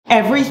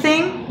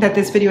Everything that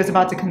this video is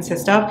about to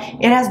consist of,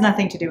 it has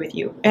nothing to do with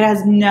you. It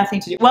has nothing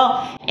to do,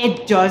 well,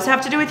 it does have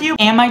to do with you.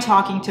 Am I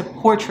talking to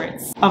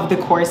portraits of the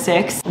core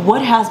six?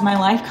 What has my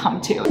life come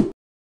to?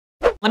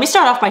 Let me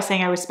start off by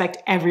saying I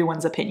respect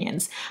everyone's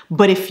opinions,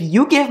 but if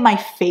you give my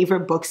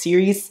favorite book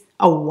series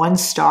a 1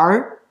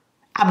 star,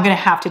 I'm gonna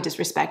have to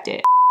disrespect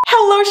it.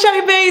 Hello,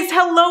 Shy Baes,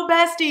 hello,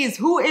 besties.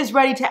 Who is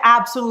ready to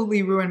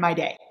absolutely ruin my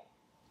day?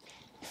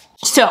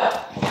 So,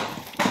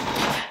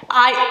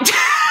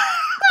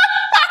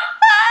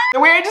 the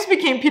way I just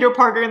became Peter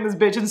Parker in this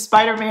bitch and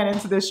Spider-Man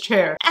into this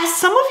chair. As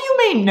some of you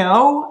may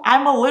know,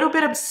 I'm a little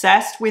bit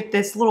obsessed with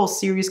this little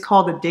series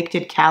called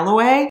Addicted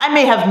Calloway. I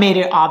may have made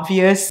it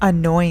obvious.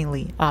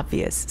 Annoyingly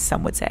obvious,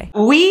 some would say.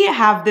 We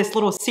have this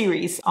little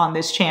series on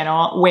this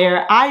channel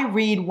where I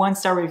read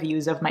 1-star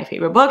reviews of my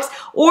favorite books,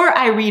 or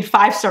I read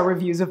 5-star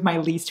reviews of my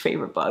least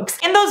favorite books.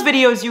 In those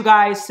videos, you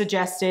guys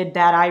suggested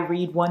that I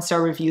read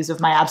 1-star reviews of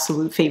my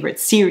absolute favorite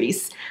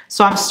series.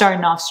 So I'm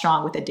starting off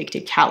strong with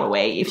Addicted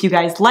Calloway. If you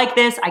guys like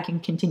this, I can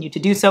continue to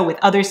do so with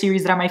other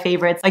series that are my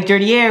favorites, like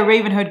Dirty Air,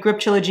 Ravenhood, Grip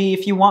Trilogy.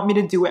 If you want me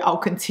to do it, I'll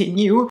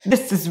continue.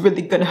 This is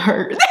really gonna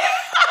hurt.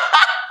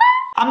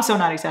 I'm so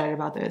not excited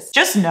about this.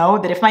 Just know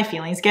that if my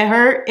feelings get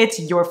hurt, it's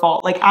your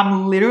fault. Like,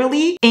 I'm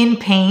literally in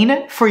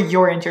pain for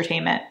your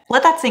entertainment.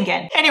 Let that sink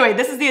in. Anyway,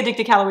 this is the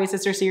Addicted Calloway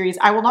sister series.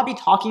 I will not be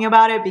talking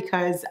about it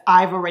because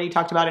I've already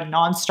talked about it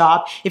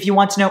nonstop. If you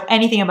want to know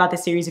anything about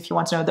this series, if you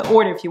want to know the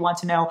order, if you want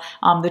to know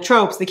the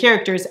tropes, the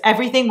characters,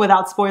 everything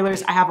without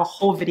spoilers, I have a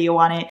whole video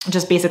on it.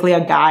 Just basically a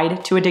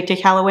guide to Addicted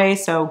Calloway.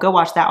 So go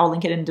watch that. I'll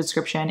link it in the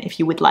description if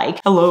you would like.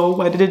 Hello,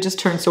 why did it just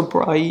turn so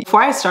bright?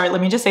 Before I start,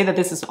 let me just say that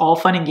this is all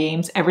fun and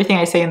games. Everything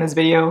I say in this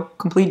video,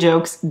 complete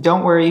jokes.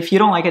 Don't worry, if you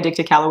don't like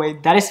Addicted Calloway,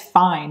 that is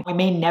fine. We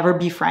may never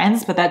be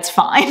friends, but that's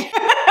fine.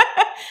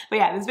 But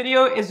yeah, this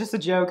video is just a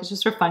joke. It's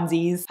just for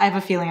funsies. I have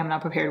a feeling I'm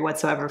not prepared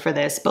whatsoever for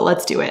this, but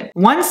let's do it.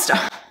 1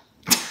 star.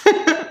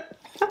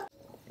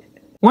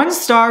 1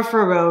 star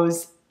for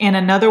Rose and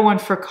another one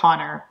for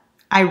Connor.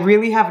 I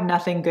really have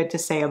nothing good to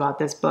say about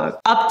this book.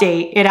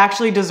 Update, it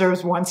actually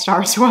deserves 1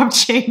 star, so I'm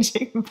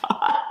changing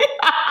mine.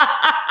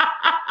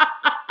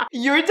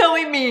 You're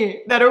telling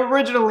me that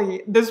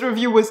originally this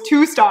review was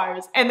 2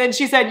 stars and then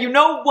she said, you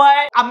know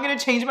what? I'm gonna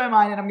change my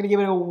mind and I'm gonna give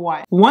it a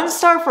 1. 1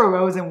 star for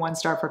Rose and 1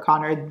 star for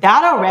Connor.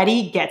 That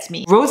already gets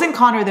me. Rose and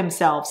Connor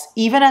themselves,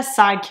 even as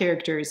side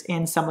characters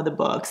in some of the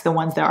books, the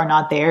ones that are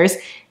not theirs,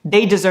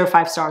 they deserve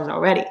 5 stars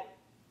already.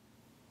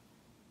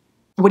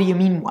 What do you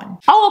mean 1?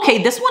 Oh,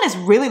 okay, this one is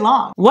really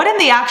long. What in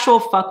the actual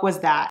fuck was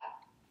that?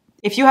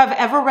 If you have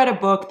ever read a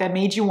book that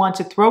made you want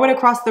to throw it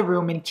across the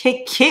room and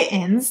kick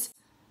kittens,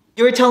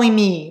 you're telling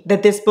me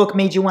that this book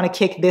made you want to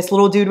kick this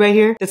little dude right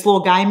here? This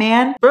little guy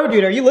man? Bro,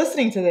 dude, are you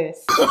listening to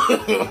this?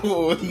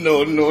 Oh,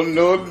 no, no,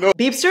 no, no.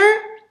 Beepster,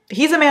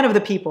 he's a man of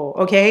the people,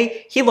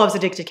 okay? He loves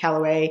Addicted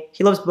Calloway.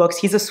 He loves books.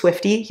 He's a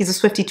Swiftie. He's a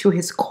Swiftie to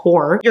his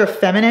core. You're a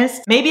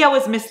feminist. Maybe I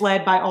was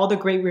misled by all the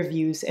great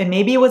reviews, and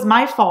maybe it was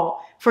my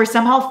fault for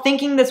somehow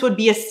thinking this would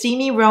be a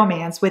steamy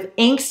romance with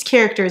angst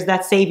characters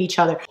that save each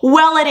other.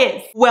 Well, it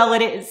is. Well,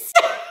 it is.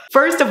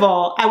 First of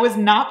all, I was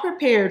not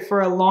prepared for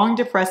a long,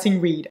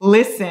 depressing read.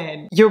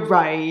 Listen, you're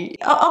right.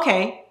 Oh,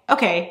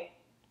 okay.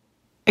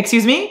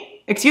 Excuse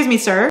me? Excuse me,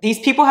 sir. These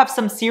people have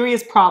some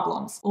serious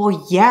problems.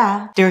 Well,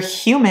 yeah, they're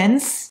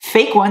humans.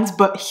 Fake ones,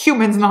 but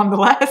humans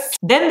nonetheless.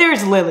 Then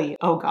there's Lily.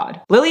 Oh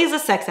God. Lily is a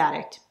sex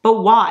addict.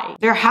 But why?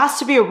 There has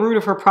to be a root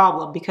of her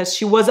problem because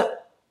she was a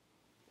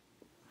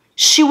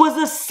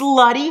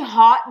slutty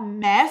hot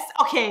mess.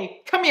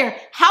 Okay, come here.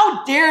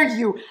 How dare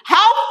you?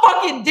 How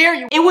fucking dare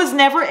you? It was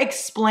never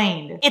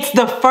explained. It's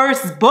the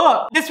first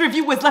book. This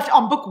review was left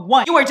on book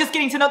 1. You are just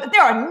getting to know that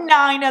there are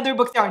 9 other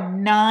books. There are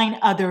 9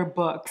 other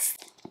books.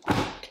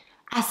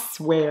 I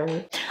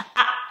swear.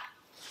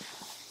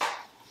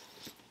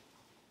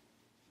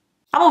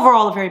 I'm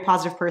overall a very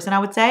positive person, I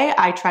would say.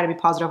 I try to be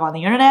positive on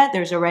the internet.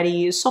 There's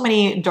already so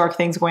many dark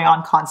things going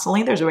on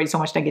constantly. There's already so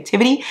much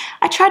negativity.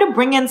 I try to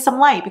bring in some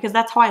light because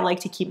that's how I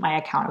like to keep my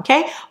account,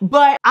 okay?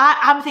 But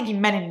I'm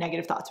thinking many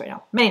negative thoughts right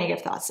now. Many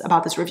negative thoughts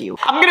about this review.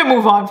 I'm gonna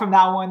move on from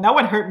that one. That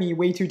one hurt me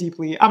way too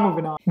deeply. I'm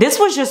moving on. This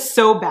was just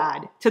so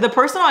bad. To the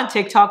person on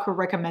TikTok who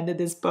recommended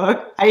this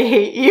book, I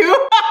hate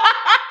you.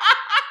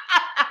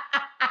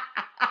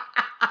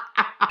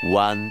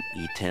 1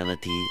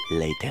 eternity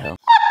later.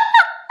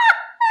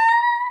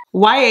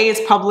 YA is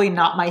probably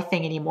not my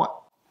thing anymore.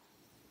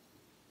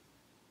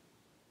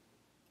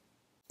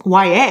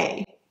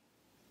 YA?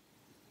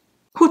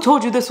 Who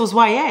told you this was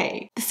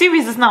YA? The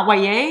series is not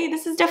YA.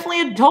 This is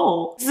definitely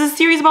adult. This is a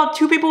series about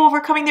 2 people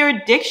overcoming their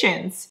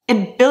addictions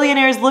and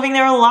billionaires living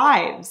their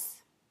lives.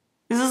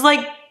 This is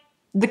like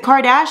the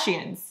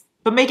Kardashians,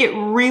 but make it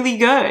really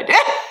good.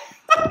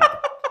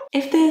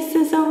 If this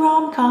is a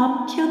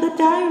rom-com, kill the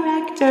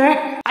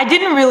director. I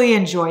didn't really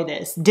enjoy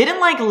this. Didn't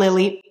like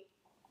Lily.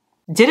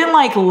 Didn't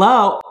like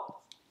Lo.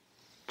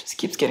 Just This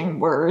keeps getting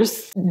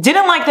worse.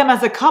 Didn't like them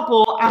as a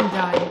couple. I'm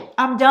done.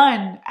 I'm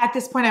done. At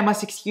this point, I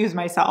must excuse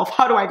myself.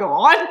 How do I go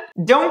on?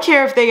 Don't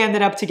care if they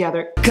ended up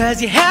together.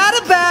 'Cause you had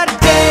a bad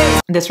day.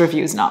 This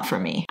review is not for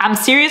me. I'm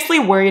seriously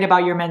worried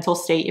about your mental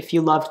state if you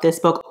loved this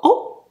book.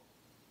 Oh,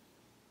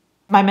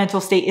 my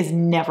mental state is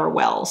never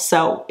well,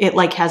 so it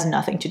like has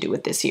nothing to do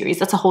with this series.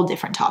 That's a whole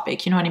different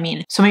topic, you know what I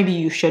mean? So maybe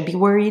you should be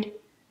worried,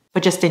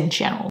 but just in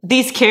general.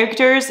 These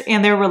characters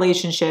and their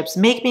relationships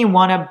make me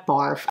want to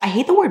barf. I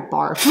hate the word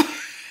barf.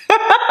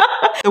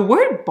 The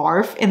word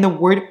barf and the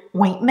word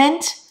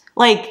ointment,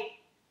 like,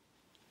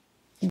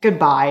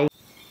 goodbye.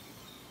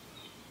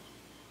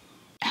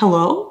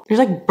 Hello? There's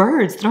like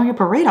birds throwing a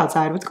parade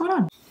outside. What's going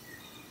on?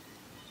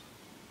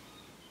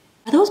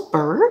 Are those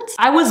birds?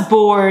 I was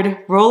bored,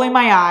 rolling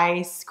my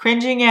eyes,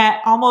 cringing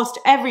at almost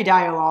every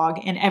dialogue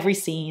in every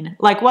scene.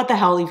 Like, what the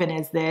hell even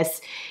is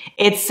this?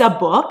 It's a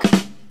book.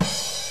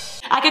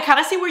 I could kind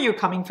of see where you're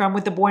coming from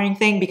with the boring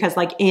thing because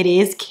like it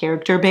is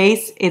character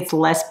based. It's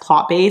less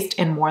plot based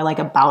and more like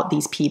about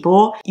these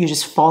people. You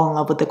just fall in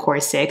love with the core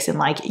six and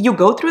like you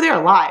go through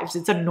their lives.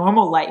 It's a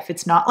normal life.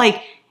 It's not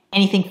like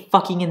anything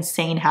fucking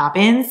insane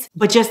happens,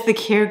 but just the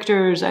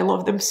characters, I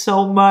love them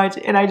so much.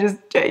 And I don't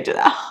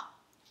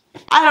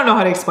know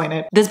how to explain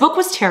it. This book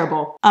was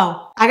terrible.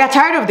 Oh, I got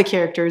tired of the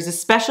characters,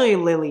 especially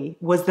Lily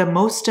was the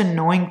most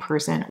annoying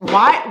person.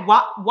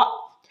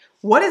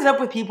 What is up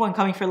with people and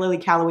coming for Lily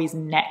Calloway's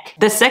neck?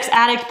 The sex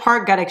addict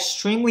part got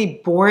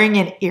extremely boring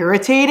and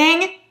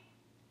irritating.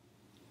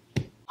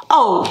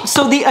 Oh,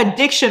 so the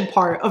addiction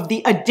part of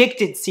the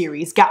Addicted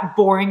series got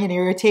boring and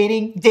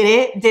irritating? Did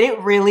it? Did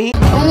it really?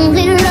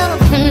 Only love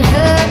can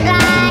hurt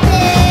like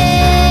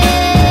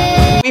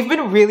this. We've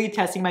been really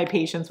testing my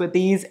patience with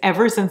these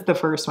ever since the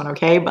first one,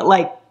 okay? But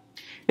like,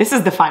 this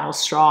is the final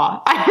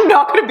straw. I'm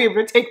not gonna be able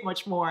to take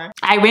much more.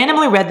 I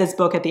randomly read this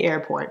book at the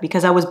airport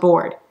because I was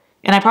bored.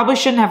 And I probably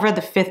shouldn't have read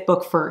the 5th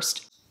book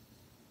first.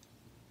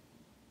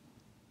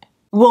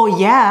 Well,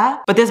 yeah,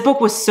 but this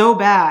book was so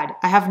bad.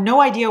 I have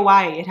no idea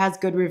why it has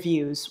good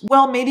reviews.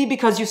 Well, maybe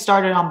because you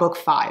started on book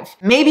 5.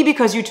 Maybe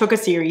because you took a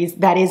series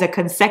that is a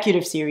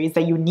consecutive series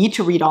that you need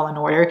to read all in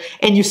order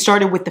and you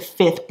started with the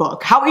 5th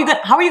book. How are you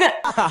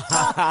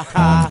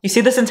gonna? You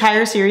see this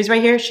entire series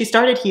right here? She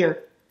started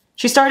here.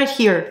 She started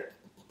here.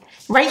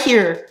 Right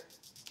here.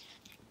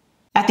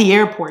 At the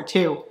airport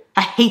too.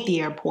 I hate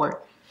the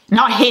airport.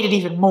 Now I hate it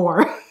even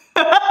more.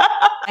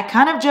 I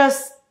kind of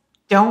just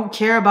don't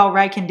care about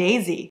Reich and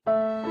Daisy.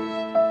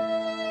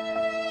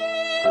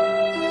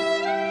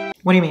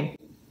 What do you mean?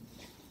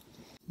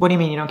 What do you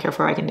mean you don't care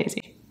for Reich and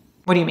Daisy?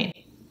 What do you mean?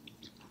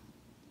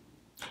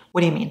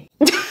 What do you mean?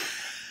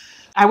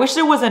 I wish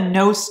there was a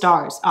no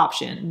stars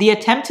option. The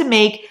attempt to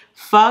make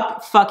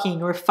fuck,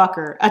 fucking, or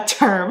fucker a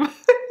term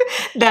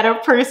that a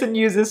person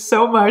uses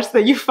so much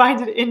that you find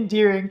it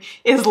endearing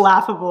is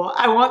laughable.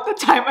 I want the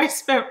time I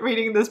spent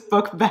reading this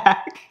book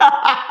back.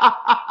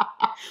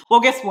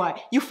 Well, guess what?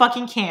 You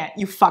fucking can't,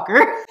 you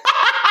fucker.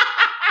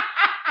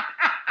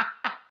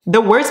 The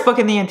worst book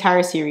in the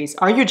entire series.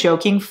 Are you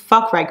joking?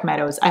 Fuck Reich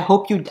Meadows. I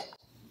hope you...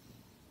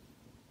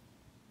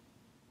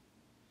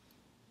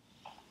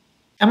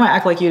 I'm gonna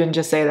act like you didn't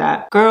just say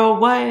that. Girl,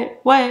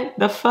 what? What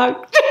the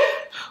fuck?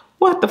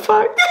 What the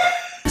fuck?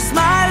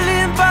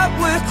 Smiling, but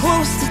we're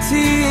close to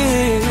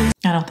tears.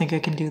 I don't think I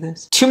can do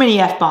this. Too many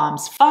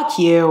F-bombs. Fuck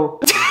you.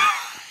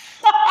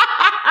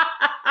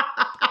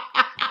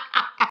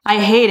 I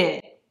hate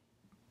it.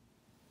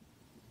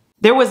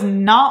 There was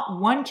not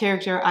one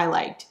character I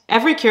liked.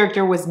 Every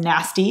character was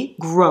nasty,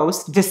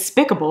 gross,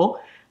 despicable,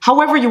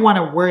 however you want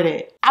to word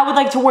it. I would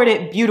like to word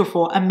it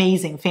beautiful,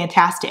 amazing,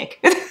 fantastic.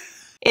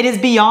 It is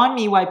beyond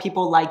me why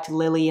people liked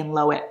Lily and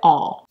Lo at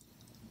all.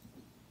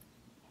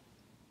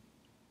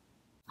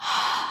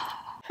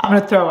 I'm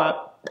gonna throw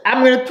up.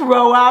 I'm gonna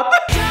throw up.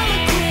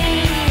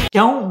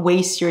 Don't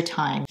waste your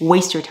time.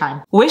 Waste your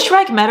time. Wish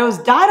Reich Meadows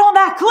died on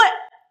that clip.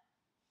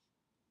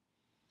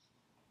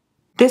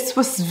 This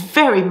was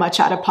very much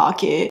out of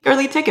pocket.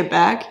 Girlie, take it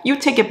back. You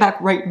take it back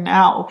right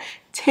now.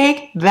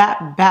 Take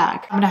that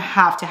back. I'm gonna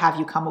have to have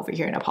you come over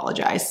here and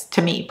apologize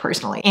to me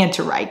personally and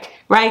to Reich.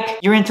 Reich,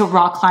 you're into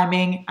rock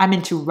climbing. I'm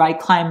into Reich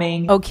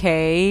climbing.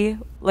 Okay,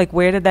 like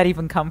where did that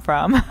even come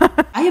from?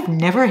 I have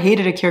never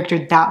hated a character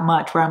that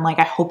much where I'm like,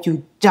 I hope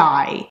you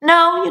die.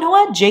 No, you know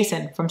what?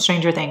 Jason from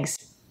Stranger Things.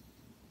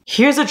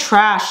 Here's a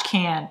trash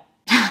can.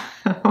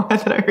 Why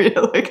did I read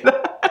it like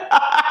that?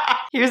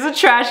 Here's a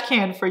trash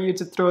can for you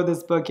to throw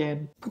this book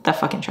in. Put that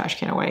fucking trash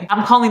can away.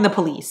 I'm calling the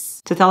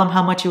police to tell them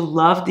how much you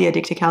love the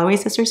Addicted Calloway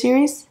sister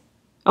series.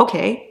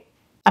 Okay.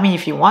 I mean,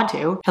 if you want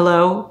to.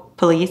 Hello,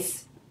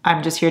 police.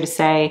 I'm just here to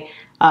say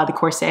the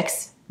core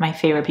six, my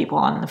favorite people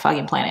on the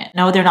fucking planet.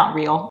 No, they're not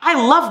real.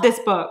 I love this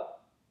book.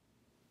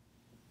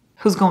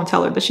 Who's gonna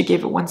tell her that she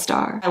gave it 1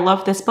 star? I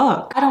love this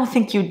book. I don't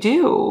think you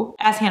do.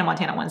 As Hannah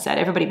Montana once said,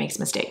 everybody makes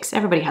mistakes.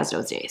 Everybody has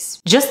those days.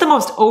 Just the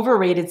most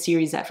overrated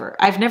series ever.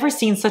 I've never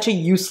seen such a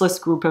useless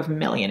group of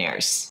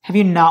millionaires. Have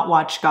you not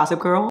watched Gossip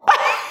Girl?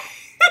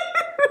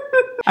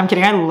 I'm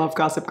kidding, I love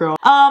Gossip Girl.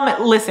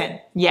 Listen,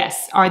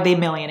 yes, are they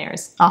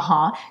millionaires?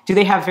 Uh-huh. Do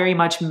they have very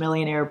much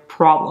millionaire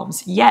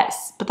problems?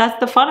 Yes, but that's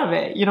the fun of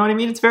it. You know what I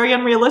mean? It's very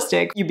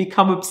unrealistic. You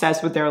become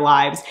obsessed with their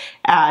lives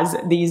as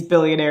these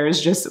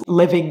billionaires just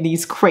living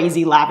these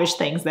crazy lavish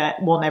things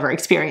that we'll never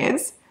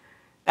experience.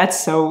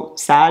 That's so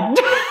sad.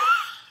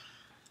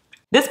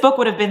 This book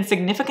would have been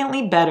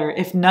significantly better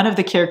if none of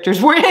the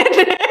characters were in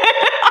it.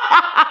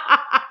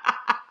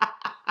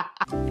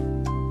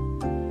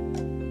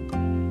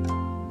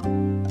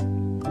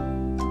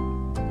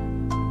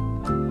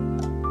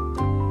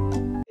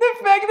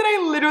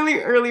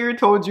 Literally earlier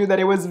told you that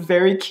it was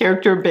very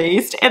character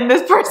based, and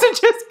this person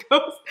just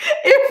goes,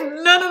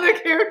 if none of the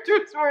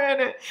characters were in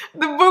it,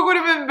 the book would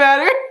have been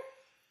better.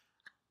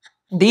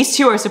 These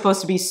two are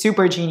supposed to be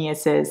super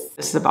geniuses.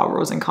 This is about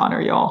Rose and Connor,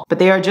 y'all. But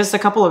they are just a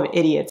couple of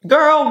idiots.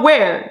 Girl,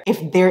 where?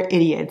 If they're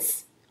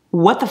idiots,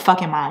 what the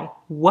fuck am I?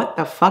 What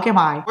the fuck am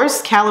I?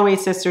 Worst Calloway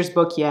sisters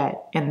book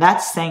yet, and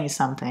that's saying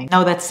something.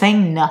 No, that's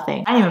saying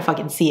nothing. I didn't even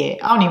fucking see it.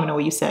 I don't even know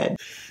what you said.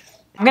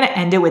 I'm gonna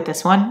end it with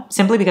this one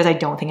simply because I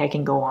don't think I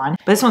can go on.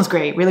 But this one's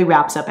great, really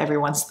wraps up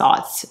everyone's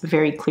thoughts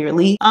very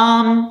clearly.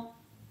 No,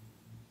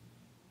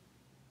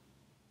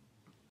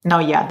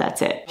 yeah,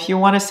 that's it. If you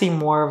want to see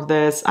more of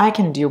this, I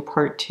can do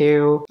part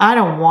 2. I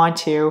don't want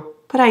to,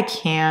 but I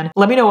can.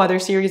 Let me know other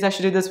series I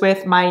should do this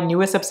with. My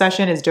newest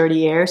obsession is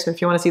Dirty Air, so if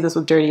you want to see this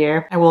with Dirty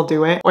Air, I will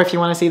do it. Or if you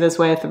want to see this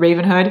with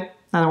Ravenhood,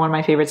 another one of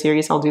my favorite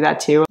series, I'll do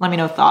that too. Let me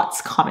know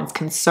thoughts, comments,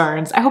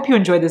 concerns. I hope you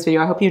enjoyed this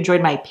video. I hope you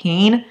enjoyed my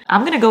pain.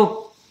 I'm gonna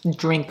go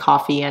drink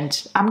coffee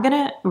and I'm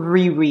gonna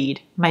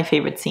reread my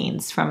favorite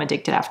scenes from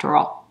Addicted After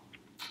All.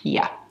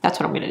 Yeah, that's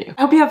what I'm gonna do.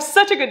 I hope you have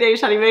such a good day,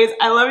 Shawty Bays.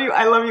 I love you,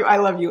 I love you, I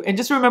love you. And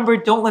just remember,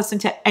 don't listen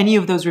to any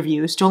of those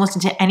reviews. Don't listen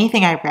to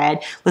anything I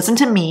read. Listen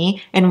to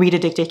me and read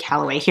Addicted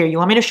Calloway. Here, you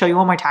want me to show you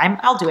one more time?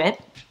 I'll do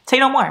it. Say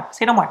no more,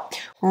 say no more.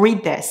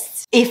 Read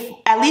this. If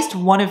at least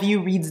one of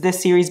you reads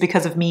this series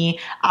because of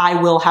me,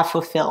 I will have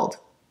fulfilled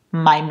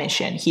my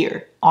mission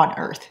here on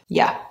Earth.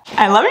 Yeah.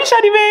 I love you,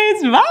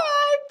 Shawty Bays. Bye.